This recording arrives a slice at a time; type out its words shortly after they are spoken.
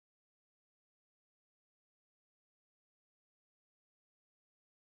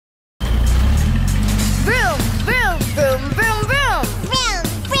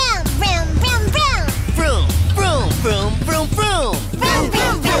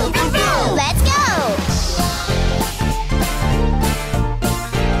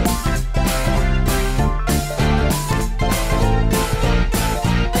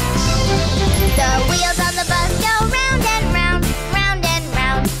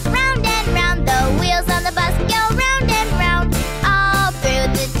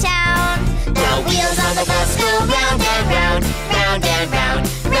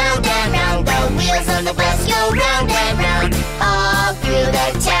go round and round all through the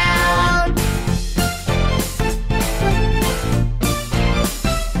town.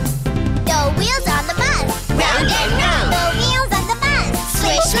 The wheels on the bus, round and round. The wheels on the bus,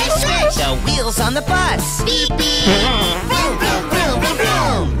 swish, swish, swish. The wheels on the bus, beep, beep.